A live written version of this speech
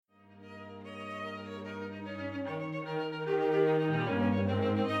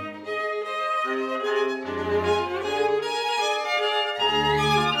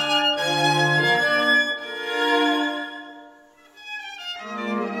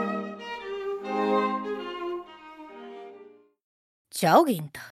Čau,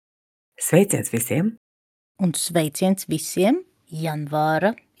 Ginta! Sveiciens visiem! Un sveiciens visiem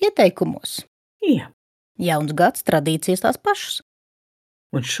janvāra ieteikumos. Jā, Jauns gads, tradīcijas tās pašas.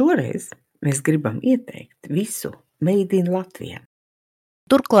 un šoreiz mēs gribam ieteikt visu Made in Latvijā.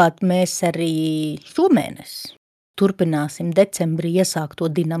 Turklāt mēs arī šomēnes turpināsim decembrī iesākto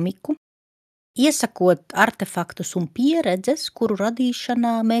dinamiku, iesakot artefaktus un pieredzes, kuru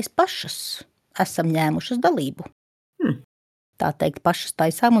radīšanā mēs pašas esam ņēmušas dalību. Tā teikt, pašas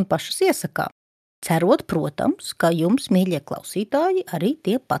taisām un pašas iesakām. Cerot, protams, ka jums, mīļie klausītāji, arī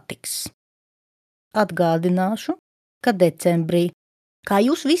tie patiks. Atgādināšu, ka decembrī, kā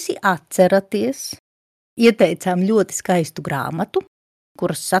jūs visi atceraties, ieteicām ļoti skaistu grāmatu,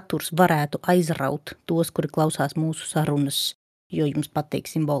 kuras saturs varētu aizraut tos, kuri klausās mūsu sarunas, jo jums patīk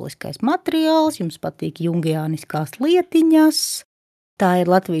simboliskais materiāls, jums patīk jungiāniskās lietiņas. Tā ir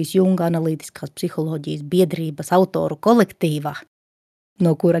Latvijas Junga analītiskās psiholoģijas biedrības autoru kolektīva,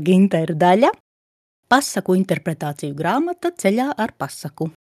 no kura Ginta ir daļa. Pasaku interpretāciju grāmata Ceļā ar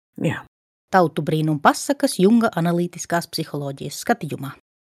pasaku. Jā, Tautu brīnum pasakas Junga analītiskās psiholoģijas skatījumā.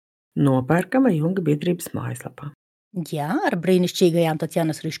 nopērkama Junga biedrības mājaslapā. Jā, ar brīnišķīgajām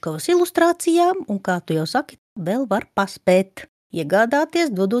Tatjanas Riškovas ilustrācijām, un kā tu jau saki, vēl var paspēt iegādāties,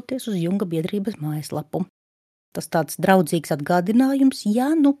 dodoties uz Junga biedrības mājaslapu. Tas tāds draudzīgs atgādinājums,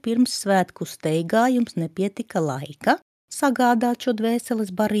 ja nu pirms svētku steigā jums nepietika laika sagādāt šo dvēseles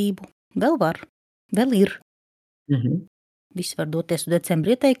barību. Vēl var, vēl ir. Visi var doties uz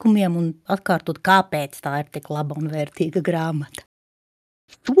decembra ieteikumiem un atkārtot, kāpēc tā ir tik laba un vērtīga grāmata.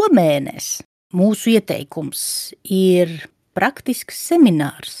 Šomēnes mūsu ieteikums ir praktisks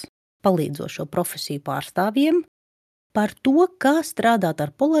seminārs palīdzošo profesiju pārstāvjiem par to, kā strādāt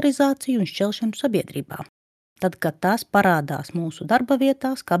ar polarizāciju un šķelšanu sabiedrībā. Tad, kad tās parādās mūsu darba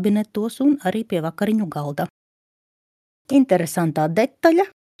vietās, kabinetos un arī pie vakariņu galda. Interesantā detaļa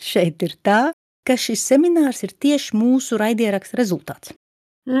šeit ir tā, ka šis seminārs ir tieši mūsu raidieraksta rezultāts.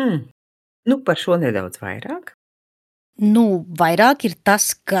 Nu, par šo nedaudz vairāk. Vairāk ir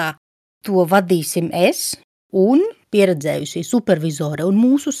tas, ka to vadīsim es un pieredzējusī supervizore un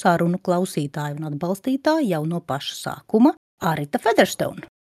mūsu sarunu klausītāji un atbalstītāji jau no paša sākuma Arita Federstone.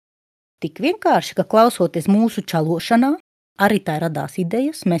 Tik vienkārši, ka klausoties mūsu čalošanā, Aritai radās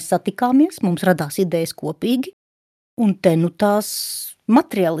idejas, mēs satikāmies, mums radās idejas kopīgi, un te nu tās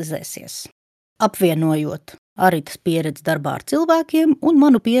materializēsies. Apvienojot Aritas pieredzi darbā ar cilvēkiem un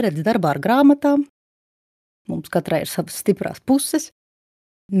manu pieredzi darbā ar grāmatām, mums katrai ir savas stiprās puses,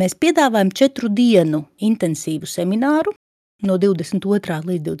 mēs piedāvājam 4 dienu intensīvu semināru no 22.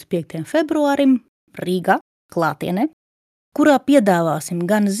 līdz 25. februārim Rīgā klātienē, kurā piedāvāsim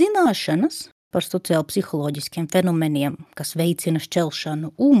gan zināšanas par sociālpsiholoģiskiem fenomeniem, kas veicina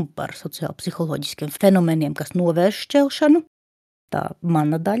šķelšanu, un par sociālpsiholoģiskiem fenomeniem, kas novērš šķelšanu, tā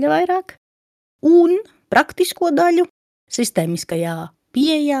mana daļa vairāk, un praktisko daļu sistēmiskajā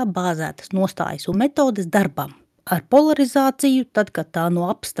pieejā bāzētas nostājas un metodes darbam ar polarizāciju, tad, kad tā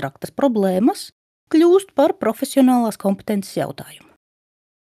no abstraktas problēmas kļūst par profesionālās kompetences jautājumu.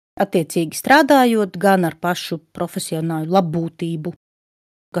 Attiecīgi strādājot gan ar pašu profesionālu labbūtību,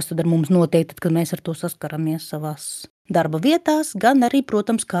 kas tad ar mums notiek, tad, kad mēs ar to saskaramies savās darba vietās, gan arī,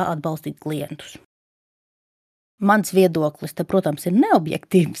 protams, kā atbalstīt klientus. Mans viedoklis te, protams, ir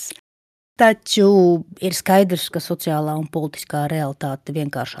neobjektīvs, taču ir skaidrs, ka sociālā un politiskā realitāte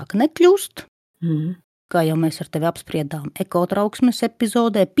vienkāršāk nekļūst, kā jau mēs ar tevi apspriedām ekotrauksmes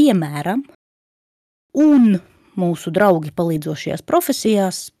epizodē, piemēram, un mūsu draugi palīdzošajās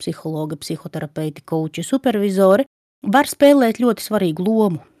profesijās, psihologi, psihoterapeiti, kouči, supervizori, var spēlēt ļoti svarīgu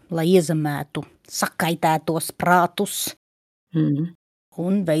lomu, lai iezemētu sakaitētos prātus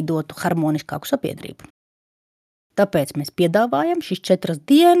un veidotu harmoniskāku sabiedrību. Tāpēc mēs piedāvājam šīs 4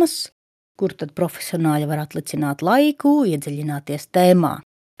 dienas, kur tad profesionāļi var atlicināt laiku, iedziļināties tēmā,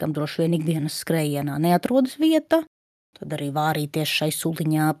 kam droši vien ikdienas skrējienā neatrodas vieta, tad arī vārīties šai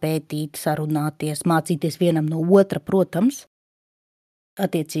suliņā, pētīt, sarunāties, mācīties vienam no otra, protams.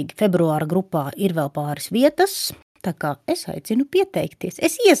 Attiecīgi februāra grupā ir vēl pāris vietas, tā kā es aicinu pieteikties,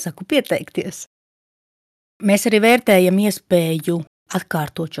 es iesaku pieteikties. Mēs arī vērtējam iespēju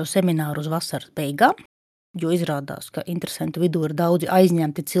atkārtot šo semināru uz vasaras beigām, jo izrādās, ka interesantu vidū ir daudzi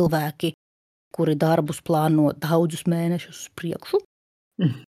aizņemti cilvēki, kuri darbus plāno daudzus mēnešus uz priekšu.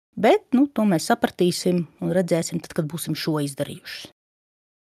 Bet, to mēs sapratīsim un redzēsim tad, kad būsim šo izdarījuši.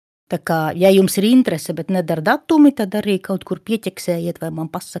 Tā kā, ja jums ir interese, bet nedara datumi, tad arī kaut kur pieķeksējiet vai man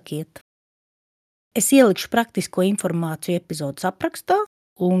pasakiet. Es ielikšu praktisko informāciju epizodes aprakstā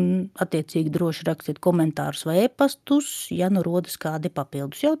un attiecīgi droši rakstiet komentārus vai e-pastus, ja nu rodas kādi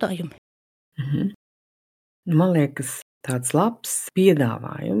papildus jautājumi. Man liekas, tāds labs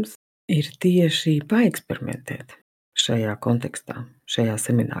piedāvājums ir tieši paeksperimentēt šajā kontekstā, šajā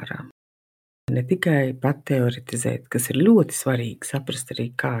seminārā. Ne tikai pateoretizēt, kas ir ļoti svarīgi, saprast arī,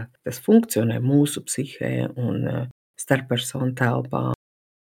 kā tas funkcionē mūsu psihē un starppersonu telpā,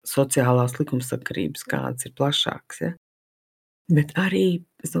 sociālās likumsakarības, kādas ir plašākas. Ja? Bet arī,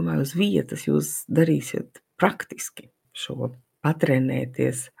 es domāju, uz vietas jūs darīsiet praktiski šo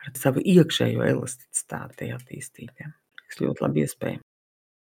patrenēties ar savu iekšējo elasticitāti attīstīt. Ja? Tas ļoti labi iespēja.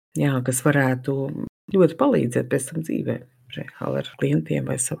 Jā, kas varētu ļoti palīdzēt pēc tam dzīvē, reāli ar klientiem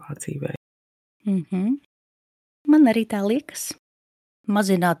vai savā dzīvē. Man arī tā liekas.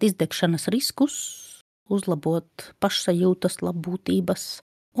 Mazināt izdegšanas riskus, uzlabot pašsajūtas, labbūtības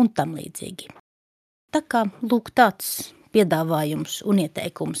un tam līdzīgi. Tā kā lūk tāds piedāvājums un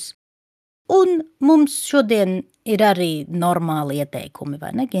ieteikums. Un mums šodien ir arī normāli ieteikumi,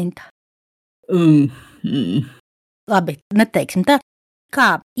 vai ne, Ginta? Labi, neteiksim tā.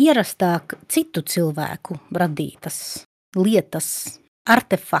 Kā ierastāk citu cilvēku radītas lietas,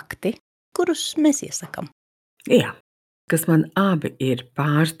 artefakti, kurus mēs iesakam? Jā, kas man abi ir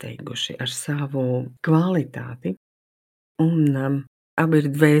pārsteiguši ar savu kvalitāti, un abi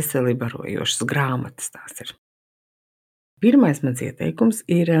ir dvēseli barojošas grāmatas tās ir. Pirmais mans ieteikums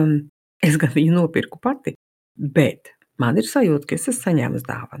ir, es gan viņu nopirku pati, bet man ir sajūta, ka es esmu saņēmusi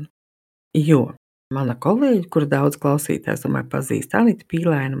dāvanu. Jo mana kolēģe, kura daudz klausītājs, domāju, pazīst, Anita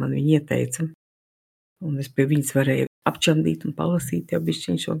Pīlēna, man viņa ieteica, un es pie viņas varēju apčamdīt un palasīt jau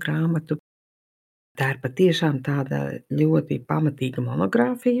bišķiņ šo grāmatu. Tā ir patiešām tāda ļoti pamatīga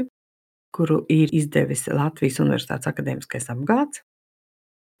monogrāfija, kuru ir izdevis Latvijas Universitātes akadēmiskais apgāds,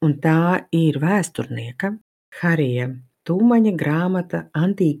 un tā ir vēsturnieka Harija Tūmaņa grāmata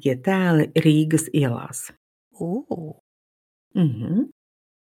Antīkie tēli Rīgas ielās.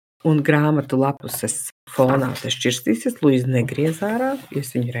 Un grāmatu lapuses fonā tas šķirstīsies, Luiza negriez ārā, jo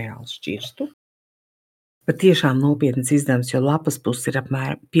es viņu reāli šķirstu. Patiešām nopietnas izdevums, jo lapas puses ir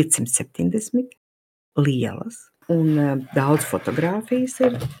apmēram 570 lielas, un daudz fotogrāfijas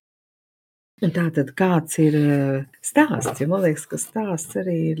ir. Un tātad kāds ir stāsts, jo man liekas, ka stāsts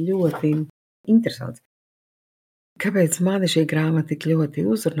arī ir ļoti interesants. Kāpēc mani šī grāmata tik ļoti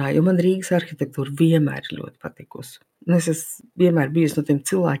uzrunāja? Jo man Rīgas arhitektūra vienmēr ir ļoti patikusi. Es esmu vienmēr bijusi no tiem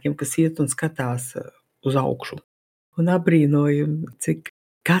cilvēkiem, kas iet un skatās uz augšu. Un apbrīnoju, cik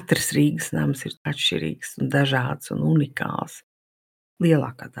katrs Rīgas nams ir atšķirīgs un dažāds un unikāls.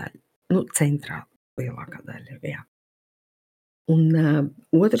 Lielākā daļa, centrāla lielākā daļa, jā. Un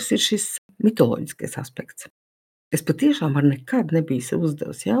otrs ir šis mitoloģiskais aspekts. Es patiešām nekad nebiju sev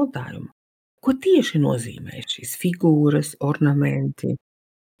uzdevusi jautājumu, ko tieši nozīmē šīs figūras, ornamenti.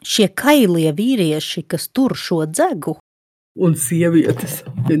 Šie kailie vīrieši, kas tur šo dzegu. Un sievietes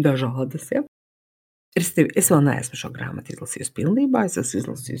ir dažādas, ja? Es vēl neesmu šo grāmatu izlasījusi pilnībā, es esmu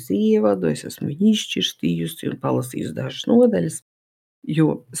izlasījusi ievadu, es esmu viņu izšķirstījusi un palasījusi dažas nodaļas, jo,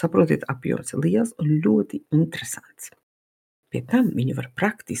 saprotiet, apjoms ir liels un ļoti interesants. Pie tam viņu var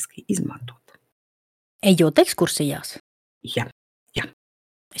praktiski izmantot. Ejot ekskursijās? Jā.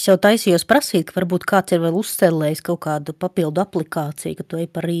 Es jau taisījos prasīt, ka varbūt kāds ir vēl uzcelējis kaut kādu papildu aplikāciju, ka tu ej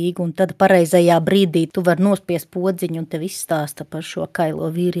pa Rīgu, un tad pareizajā brīdī tu vari nospiest podziņu un tev izstāsta par šo kailo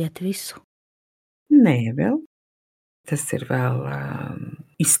vīrieti visu. Nē, vēl. Tas ir vēl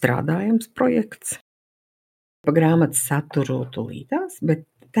izstrādājams projekts. Pa grāmatas saturu tulītās, bet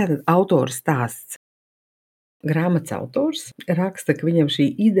tātad autora stāsts. Grāmatas autors raksta, ka viņam šī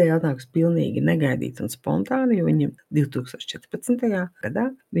ideja atnāks pilnīgi negaidīta un spontāni, jo viņam 2014. gadā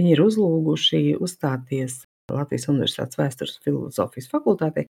viņi ir uzlūguši uzstāties Latvijas Universitātes vēstures filozofijas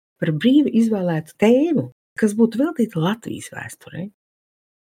fakultātē par brīvi izvēlētu tēmu, kas būtu veltīta Latvijas vēsturei.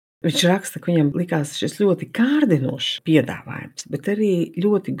 Viņš raksta, ka viņam likās šis ļoti kārdinošs piedāvājums, bet arī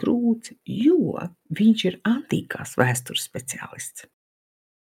ļoti grūts, jo viņš ir antīkās vēstures speciālists.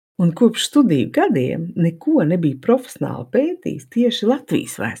 Un kopš studiju gadiem neko nebija profesionāli pētījis tieši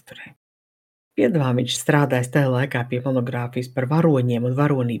Latvijas vēsturē. Piedāvā viņš strādājis tajā laikā pie monogrāfijas par varoņiem un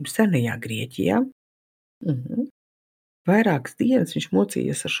varonību senajā Grieķijā. Vairākas dienas viņš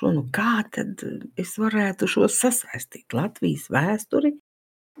mocījies ar šo, kā tad es varētu šo sasaistīt Latvijas vēsturi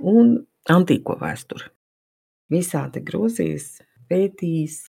un antīko vēsturi. Visādi grozījis,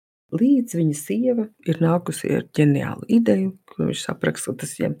 pētījis, līdz viņa sieva ir nākusi ar ģeniālu ideju, ko viņš apraksta,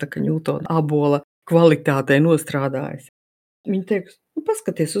 tas viņam tā kā Ņūtona abola kvalitātei nostrādājas. Viņa teiks,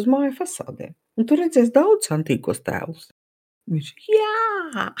 paskaties uz māju fasādē, un tu redzēsi daudz antīkos tēlus. Viņš,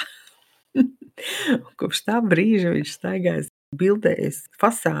 jā! Kopš tā brīža viņš staigājas, bildējis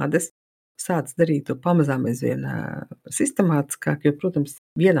fasādes, sācis darīt to pamazām aizvien sistemātiskāk, jo, protams,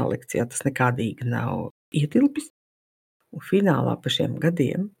 vienā lekcijā tas nekādīgi nav ietilpis. Un finālā pa šiem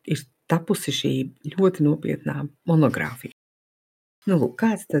gadiem ir tapusi šī ļoti nopietnā monogrāfija. Lūk,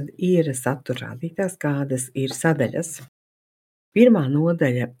 kāds tad ir satura rādītājs, kādas ir sadaļas? Pirmā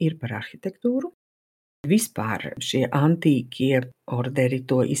nodaļa ir par arhitektūru. Vispār šie antīkie orderi,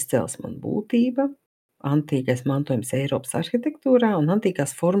 to izcelsme un būtība, antīkais mantojums Eiropas arhitektūrā un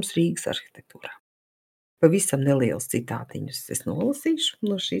antīkās formas Rīgas arhitektūrā. Pavisam neliels citātiņus es nolasīšu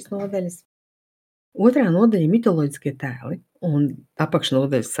no šīs nodaļas. Otrā nodaļa ir mitoloģiskie tēli, un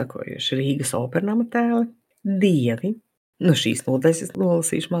apakšnodaļas sakojuši Rīgas opernama tēli, dievi, no šīs nodaļas es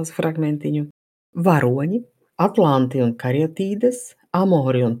nolasīšu mazu fragmentiņu, varoņi, Atlanti un Karietīdes,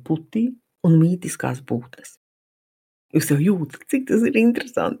 Amori un Puti un mītiskās būtnes. Jūs jau jūtat, cik tas ir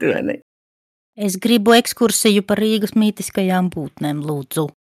interesanti, vai ne? Es gribu ekskursiju par Rīgas mītiskajām būtnēm, lūdzu.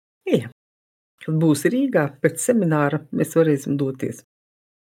 Jā, kad būs Rīgā, pēc semināra mēs varēsim doties.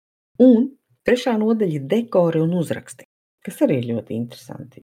 Un trešā nodaļa ir dekori un uzraksti, kas arī ir ļoti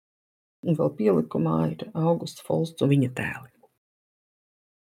interesanti. Un vēl pielikumā ir Augusts Folsts un viņa tēli.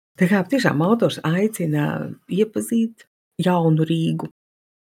 Tā kā tiešām autors aicina iepazīt jaunu Rīgu.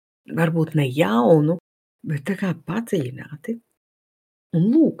 Varbūt ne jaunu, bet tā kā padziļināti. Un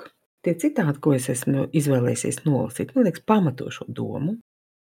lūk, tie citāti, ko es esmu izvēlējies nolasīt, man liekas, pamato šo domu.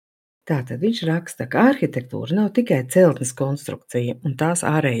 Tātad viņš raksta, ka arhitektūra nav tikai celtnes konstrukcija un tās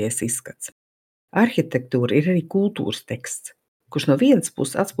ārējais izskats. Arhitektūra ir arī kultūras teksts, kurš no vienas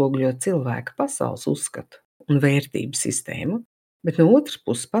puses atspoguļo cilvēka pasaules uzskatu un vērtību sistēmu, bet no otras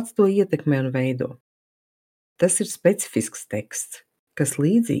puses pats to ietekmē un veido. Tas ir specifisks teksts, kas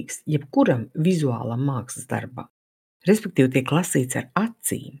līdzīgs jebkuram vizuālam mākslas darbam, respektīvi tiek lasīts ar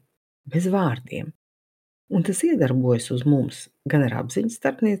acīm, bez vārdiem, un tas iedarbojas uz mums gan ar apziņas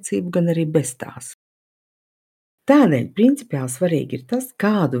starpniecību, gan arī bez tās. Tādēļ principiāli svarīgi ir tas,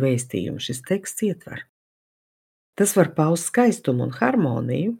 kādu vēstījumu šis teksts ietver. Tas var paust skaistumu un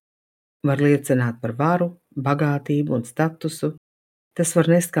harmoniju, var liecināt par varu, bagātību un statusu, tas var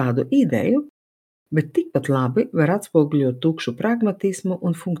nest kādu ideju, bet tikpat labi var atspoguļot tukšu pragmatismu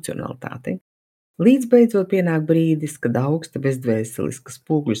un funkcionalitāti. Līdz beidzot pienāk brīdis, kad augsta bezdvēseliska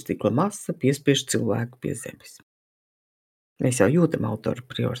spoguļstikla masa piespiež cilvēku pie zemes. Mēs jau jūtam autora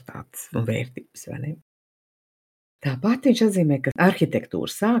prioritātes un vērtības, vai ne? Tāpat viņš atzīmē, ka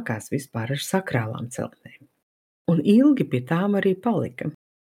arhitektūra sākās vispār ar sakrālām celtnēm, un ilgi pie tām arī palika,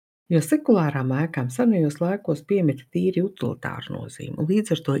 jo sekulārām ēkām senajos laikos piemeta tīri utilitāru nozīmi, un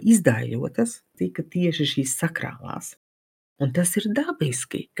līdz ar to izdaiļotas tika tieši šīs sakrālās. Un tas ir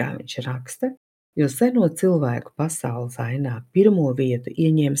dabiski, kā viņš raksta, jo seno cilvēku pasaules ainā pirmo vietu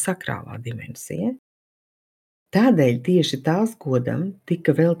ieņēma sakrālā dimensija. Tādēļ tieši tās godam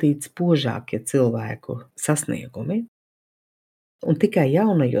tika veltīti spožākie cilvēku sasniegumi, un tikai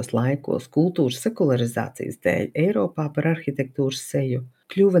jaunajos laikos kultūras sekularizācijas dēļ Eiropā par arhitektūras seju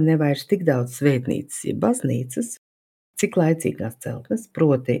kļuva nevairs tik daudz svētnīcas, ja baznīcas, cik laicīgās celtnes,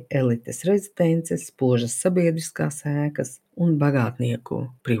 proti elites rezidences, spožas sabiedriskās ēkas un bagātnieku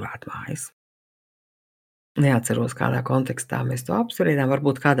privātmājas. Neatceros, kādā kontekstā mēs to apspriedām,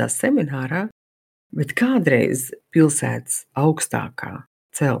 varbūt kādā seminārā, bet kādreiz pilsētas augstākā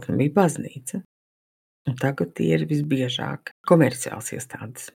celtne bija baznīca, un tagad tie ir visbiežāk komerciāls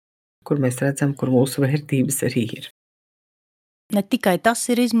iestādes, kur mēs redzam, kur mūsu vērtības arī ir. Ne tikai tas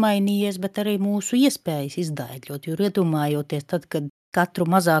ir izmainījies, bet arī mūsu iespējas izdaiļot, jo iedomājoties tad, kad katru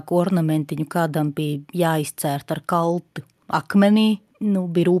mazāku ornamentiņu kādam bija jāizcērt ar kaltu akmenī,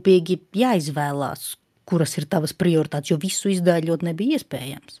 bija rūpīgi jāizvēlās, kuras ir tavas prioritātes, jo visu izdaiļot nebija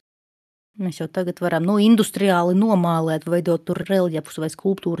iespējams. Mēs jau tagad varam industriāli nomālēt, veidot tur reljefus vai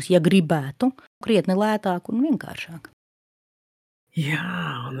skulptūras, ja gribētu, krietni lētāk un vienkāršāk. Jā,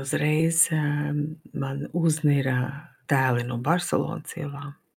 un uzreiz man uznira tēli no Barcelonas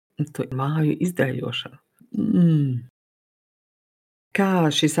ielām, un to māju izdaiļošanu. Kā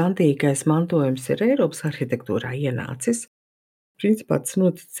šis antīkais mantojums ir Eiropas arhitektūrā ienācis? Principā tas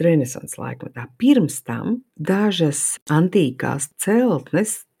noticis Renesanses laikmetā. Pirms tam dažas antīkās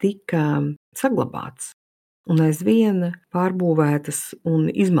celtnes tika saglabātas un aizvien pārbūvētas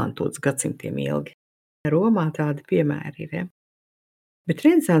un izmantotas gadsimtiem ilgi. Romā tādi piemēri ir. Ja? Bet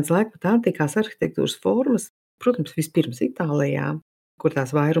Renesanses laikmetā antīkās arhitektūras formas, protams, vispirms Itālijā, kur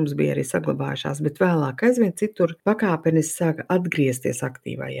tās vairums bija arī saglabājušās, bet vēlāk aizvien citur pakāpeniski sāka atgriezties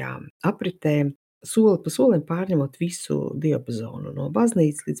aktīvajā apritē, soli pa solim pārņemot visu diapazonu no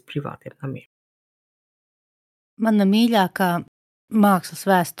baznīcas līdz privātiem namiem. Mana mīļākā mākslas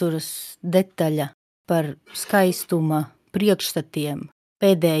vēstures detaļa par skaistuma priekšstatiem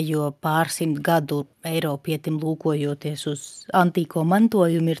pēdējo pārsimt gadu Eiropietim lūkojoties uz antīko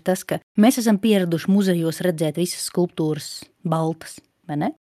mantojumu ir tas, ka mēs esam pieraduši muzejos redzēt visas skulptūras baltas, vai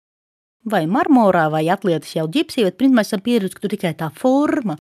ne? Vai marmorā, vai atlietas jau ģipsī, bet principā esam pieraduši, ka tur tikai tā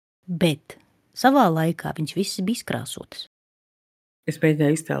forma, bet savā laikā viņš viss bija izkrāsotas. Es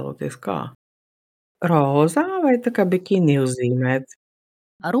mēģināju iztēloties kā. Rozā vai tā kā bikini uzzīmēts?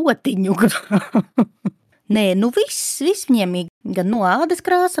 Ar rotiņu. Nē, viss viņiem ir gan no ādas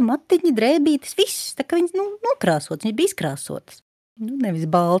krāsa, matiņi, drēbītes, viss, tā kā viņas nokrāsotas, viņas bija izkrāsotas. Nevis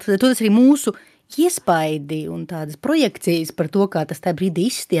baltas, tas arī mūsu iespaidi un tādas projekcijas par to, kā tas tajā brīdī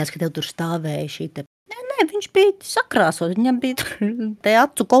izskatījās, ka tev tur stāvēja šī te. Nē, viņš bija sakrāsots, viņam bija te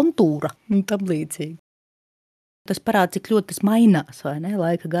acu kontūra un tam līdzīgi. Tas parāda, cik ļoti tas mainās, vai ne,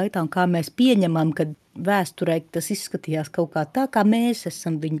 laika gaitā, un kā mēs pieņemam, ka vēsturē tas izskatījās kaut kā tā, kā mēs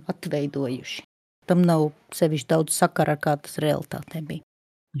esam viņu atveidojuši. Tam nav sevišķi daudz sakara, kā tas realitātē bija.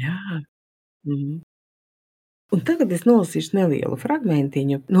 Jā. Un tagad es nolasīšu nelielu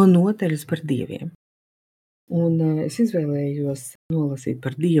fragmentiņu no noteļas par dieviem. Un es izvēlējos nolasīt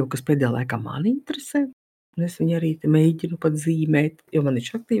par dievu, kas pēdējā laikā man interesē. Un es viņu arī mēģinu pat zīmēt, jo man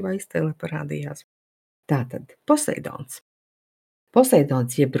viņš aktīvā iztēlē parādījās. Tātad Poseidons.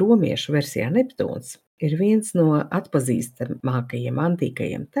 Poseidons, jeb romiešu versijā Neptūns, ir viens no atpazīstamākajiem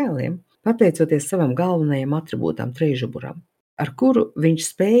antīkajiem tēliem, pateicoties savam galvenajam atribūtam trejžuburam, ar kuru viņš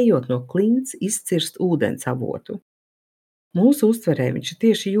spējot no klints izcirst ūdens avotu. Mūsu uztverē viņš ir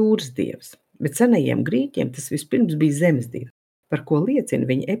tieši jūras dievs, bet senajiem grīķiem tas vispirms bija zemes dievs, par ko liecina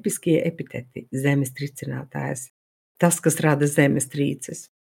viņa episkie epiteti – zemes tricinātājs, tas, kas rada zemes trīces,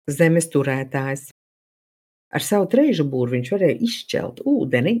 zemes turētājs. Ar savu trejžuburu viņš varēja izšķelt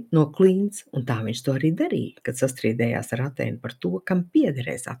ūdeni no klints, un tā viņš to arī darīja, kad sastrīdējās ar Atēnu par to, kam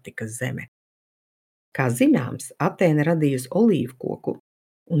piederēs Atikas zeme. Kā zināms, Atēna radījusi olīvkoku,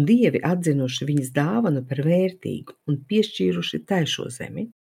 un dievi atzinuši viņas dāvanu par vērtīgu un piešķīruši tai šo zemi.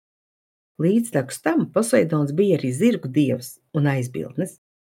 Līdztekus tam Poseidons bija arī zirgu dievs un aizbildnis.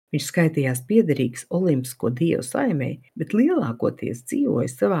 Viņš skaitījās piederīgs olimpisko dievu saimei, bet lielākoties dzīvoja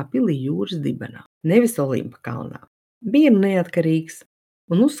savā pilī jūras dibenā, nevis Olimpa kalnā. Bija neatkarīgs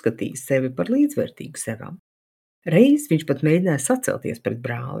un uzskatīja sevi par līdzvērtīgu sevam. Reiz viņš pat mēģināja sacelties pret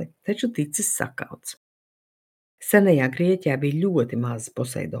brāli, taču ticis sakauts. Senajā Grieķijā bija ļoti maz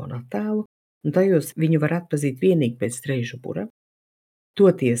Poseidona attēlu, un tajos viņu var atpazīt vienīgi pēc trejžubura.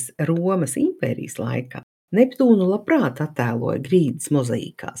 Toties Romas impērijas laikā Neptūnu labprāt attēloja grīdas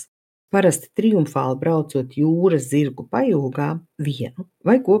mozaīkās, parasti triumfāli braucot jūras zirgu pajūgā vienu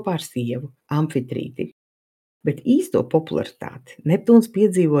vai kopā ar sievu, Amfitrīti. Bet īsto popularitāti Neptūns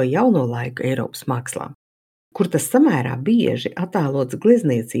piedzīvoja jauno laiku Eiropas mākslā, kur tas samērā bieži attēlots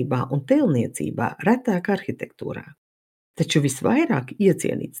glezniecībā un tēlniecībā, retāk arhitektūrā. Taču visvairāk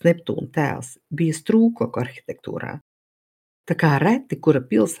iecienīts Neptūna tēls bija strūklaku arhitektūrā. Tā kā reti, kura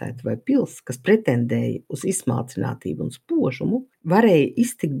pilsēta vai pils, kas pretendēja uz izsmalcinātību un spožumu, varēja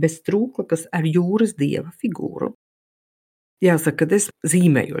iztikt bez strūklakas ar jūras dieva figūru. Jāsaka, kad es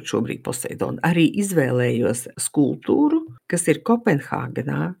zīmējot šobrīd Poseidonu, arī izvēlējos skulptūru, kas ir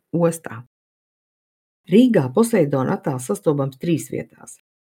Kopenhāgenā ostā. Rīgā Poseidona attēls sastopams 3 vietās.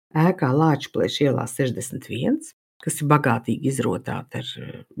 Ēkā Lāčplēša ielā 61, kas ir bagātīgi izrotāta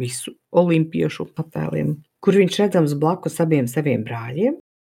ar visu olimpiešu attēliem, kur viņš redzams blakus abiem saviem brāļiem,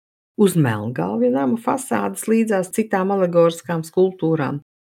 uz Melngalvināma fasādes līdzās citām alegoriskām skulptūrām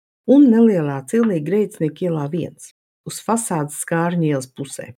un nelielā cilnī Grēcnieku ielā 1, uz fasādes Skārņu ielas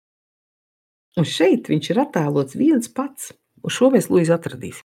pusē. Un šeit viņš ir attēlots viens pats, un šo mēs Luiza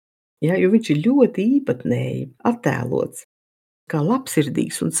atradīsim. Ja, jo viņš ir ļoti īpatnēji attēlots, kā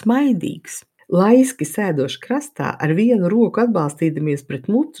labsirdīgs un smaidīgs, laiski sēdošs krastā ar vienu roku atbalstīdamies pret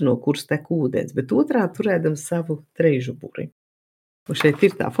mucu, no kuras tek ūdens, bet otrā turēdams savu trejžuburi. Un šeit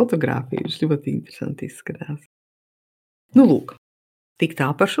ir tā fotogrāfija, viņš ļoti interesanti izskatās. Lūk, tik tā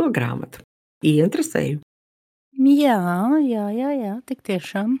par šo grāmatu. Ieinteresēju. Jā, tik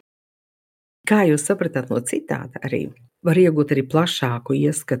tiešām. Kā jūs sapratāt no citāta arī, var iegūt arī plašāku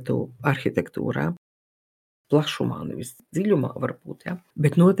ieskatu arhitektūrā. Plašumā, nevis dziļumā varbūt, ja?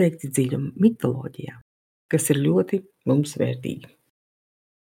 Bet noteikti dziļuma mitoloģijā, kas ir ļoti mums vērtīgi.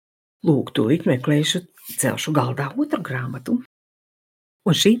 Lūk, tūlīt meklēšu, celšu galdā otru grāmatu.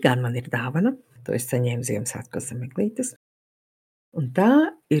 Un šī gan man ir dāvana, to es saņēmu Ziemassvētku sameklītes. Un tā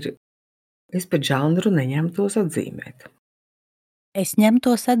ir, es pat žanru neņemtos atzīmēt. Es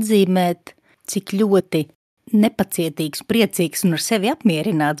ņemtos atzīmēt, cik ļoti nepacietīgs, priecīgs un ar sevi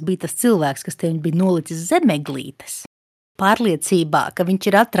apmierināts bija tas cilvēks, kas tev bija nolicis zemeglītes. Pārliecībā, ka viņš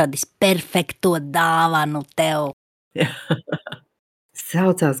ir atradis perfekto dāvanu tev.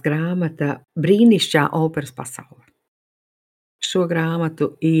 Saucās grāmata Brīnišķīgā operas pasaule. Šo grāmatu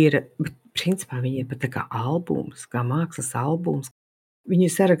ir, bet principā viņa ir pat tā kā albums, kā mākslas albums. Viņu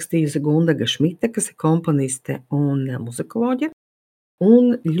sarakstījusi Gundaga Šmita, kas ir komponiste un muzikoloģe,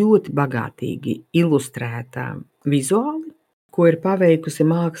 un ļoti bagātīgi ilustrēta vizuāli, ko ir paveikusi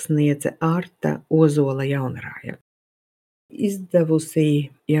māksliniece Arta Ozola Jaunarāja. Izdevusi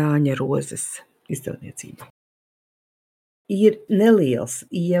Jāņa Rozes izdevniecība. Ir neliels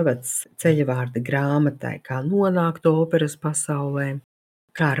ievads ceļavārda grāmatai, kā nonākt operas pasaulē,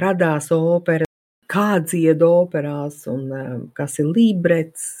 kā radās opera, kā dzied operās un kas ir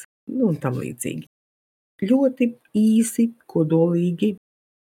librets, un tam līdzīgi. Ļoti īsi, kodolīgi,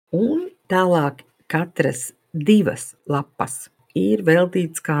 un tālāk katras 2 lapas ir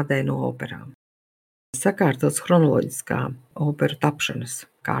veltīts kādai no operām. Sakārtots chronoloģiskā operu tapšanas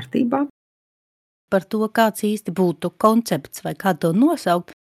kārtībā. Par to, kāds īsti būtu koncepts vai kā to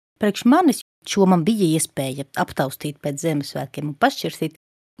nosaukt, priekš manis, šo man bija iespēja aptaustīt pēc Ziemassvētkiem un pašķirstīt.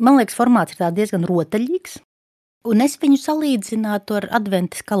 Man liekas, formāts ir diezgan rotaļīgs, un es viņu salīdzinātu ar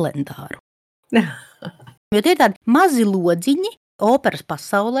adventas kalendāru. Jo tie ir tādi mazi lodziņi operas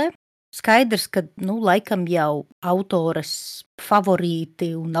pasaulē. Skaidrs, ka laikam jau autores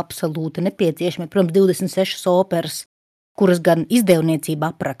favorīti un absolūti nepieciešami, protams, 26 operas, kuras gan izdevniecība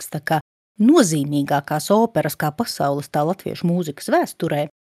apraksta, ka nozīmīgākās operas kā pasaules, tā latviešu mūzikas vēsturē.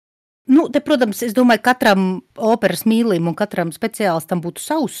 Te, protams, es domāju, katram operas mīlim un katram speciālistam būtu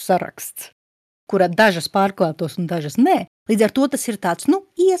savs saraksts, kurā dažas pārklātos un dažas nē. Līdz ar to tas ir tāds,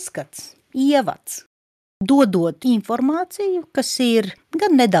 ieskats, ievads, dodot informāciju, kas ir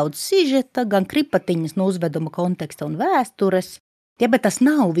gan nedaudz sižeta, gan kripatiņas no uzveduma konteksta un vēstures. Ja, bet tas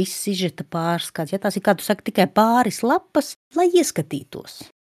nav viss sižeta pārskats, ja tas ir, kā tu saki, tikai pāris lapas, lai ieskatītos.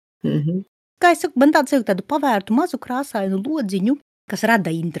 Kā es saku, man tādu pavērtu mazu krāsainu lodziņu, kas rada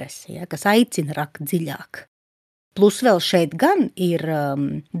interesi, ja, kas aicina rakt dziļāk. Plus vēl šeit gan ir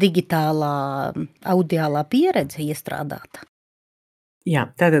digitālā, audiālā pieredze iestrādāta. Jā,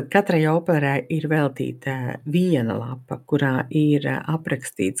 tātad katrai operai ir veltīta 1 lapa, kurā ir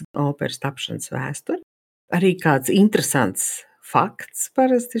aprakstīts operas tapšanas vēsture. Arī kāds interesants fakts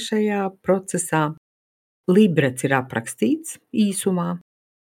parasti šajā procesā. Librets ir aprakstīts īsumā,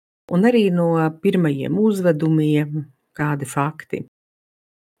 un arī no pirmajiem uzvedumiem kādi fakti.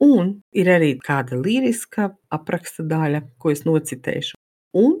 Un ir arī kāda liriska apraksta daļa, ko es nocitēšu,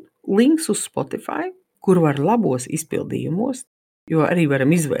 un links uz Spotify, kur var labos izpildījumos, jo arī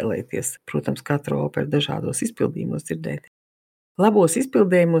varam izvēlēties, protams, katru operu dažādos izpildījumos dzirdēt. Labos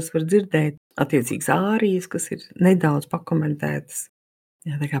izpildījumos var dzirdēt attiecīgas ārijas, kas ir nedaudz pakomentētas.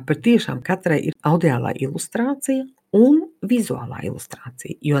 Jā, tā kā patiešām katrai ir audiālā ilustrācija un vizuālā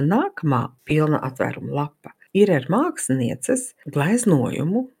ilustrācija, jo nākamā pilna atvēruma lapa ir ar mākslinieces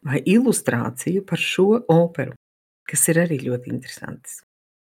gleznojumu vai ilustrāciju par šo operu, kas ir arī ļoti interesants.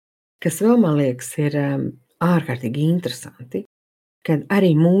 Kas vēl, man liekas, ir ārkārtīgi interesanti, kad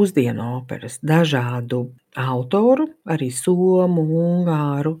arī mūsdienu operas dažādu autoru, arī somu,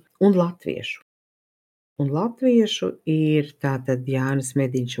 ungāru un latviešu. Un latviešu ir tātad Jānis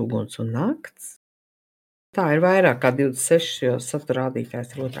Mediņš, Uguns un nakts. Tā ir vairāk kā 26, jo satura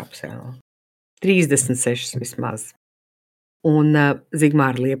rādītājs ir otrā pusē. 36 vismaz. Un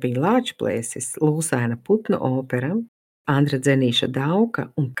Zigmāra Liepiņa Lāčplēsis, Lūsaina putnu opera, Andra Dzenīša Dauka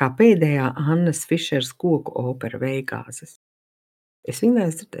un kā pēdējā Annas Fišeras koku opera Veigāzes. Es viņu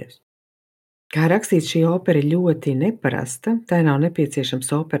neesmu dzirdējusi. Kā rakstīts, šī opera ir ļoti neparasta, tai nav nepieciešams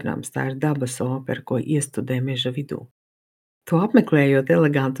opernams, tā ir dabas opera, ko iestudē meža vidū. To apmeklējot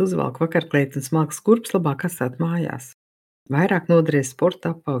eleganti uzvalk vakarklēt un smalks kurps labāk atstāt mājās. Vairāk noderēs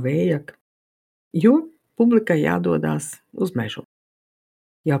sporta apā vējaka, jo publikai jādodās uz mežu.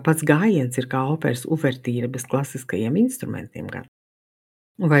 Jau pats gājiens ir kā operas uvertīra bez klasiskajiem instrumentiem gan.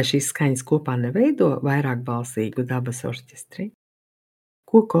 Vai šīs skaņas kopā neveido vairāk balsīgu dabas orķestri?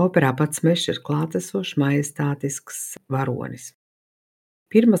 Koku operā pats mežs ir klātesošs, majestātisks varonis.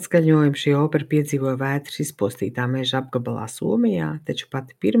 Pirmā skaņojuma šī opera piedzīvoja vētras izpostītā meža apgabalā Somijā, taču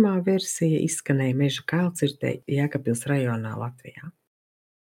pati pirmā versija izskanēja meža kailcirtē Jēkabpils rajonā Latvijā.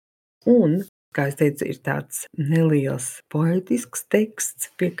 Un, kā es teicu, ir tāds neliels poetisks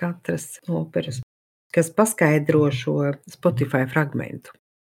teksts pie katras operas, kas paskaidro šo Spotify fragmentu.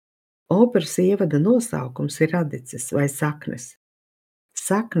 Operas ievada nosaukums ir radices vai saknes.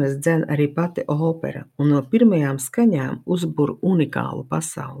 Saknes dzen arī pati opera, un no pirmajām skaņām uzbur unikālu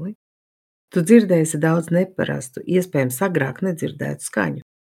pasauli. Tu dzirdēsi daudz neparastu, iespējams agrāk nedzirdētu skaņu,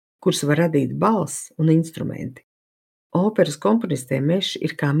 kuras var radīt balss un instrumenti. Operas komponistiem mežs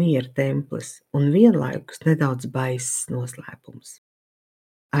ir kā miera templis un vienlaikus nedaudz baiss noslēpums.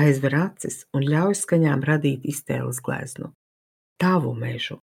 aizver acis un ļauj skaņām radīt iztēles gleznu. Tavu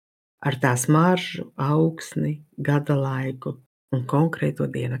mežu, ar tā smaržu, augsni, gada laiku un konkrēto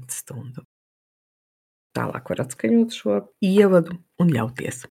diennakts stundu. Tālāk var atskaņot šo ievadu un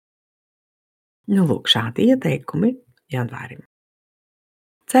ļauties. Nu, lūk, šādi ieteikumi janvārim.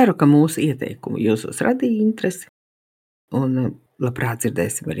 Ceru, ka mūsu ieteikumi jūsos radīja interesi un labprāt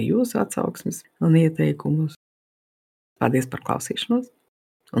dzirdēsim arī jūsu atsauksmes un ieteikumus. Paldies par klausīšanos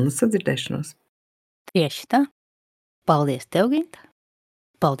un uz sadzirdēšanos. Tieši tā. Paldies tev, Ginta.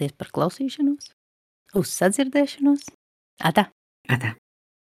 Paldies par klausīšanos. Uz sadzirdēšanos. Atā! Atā!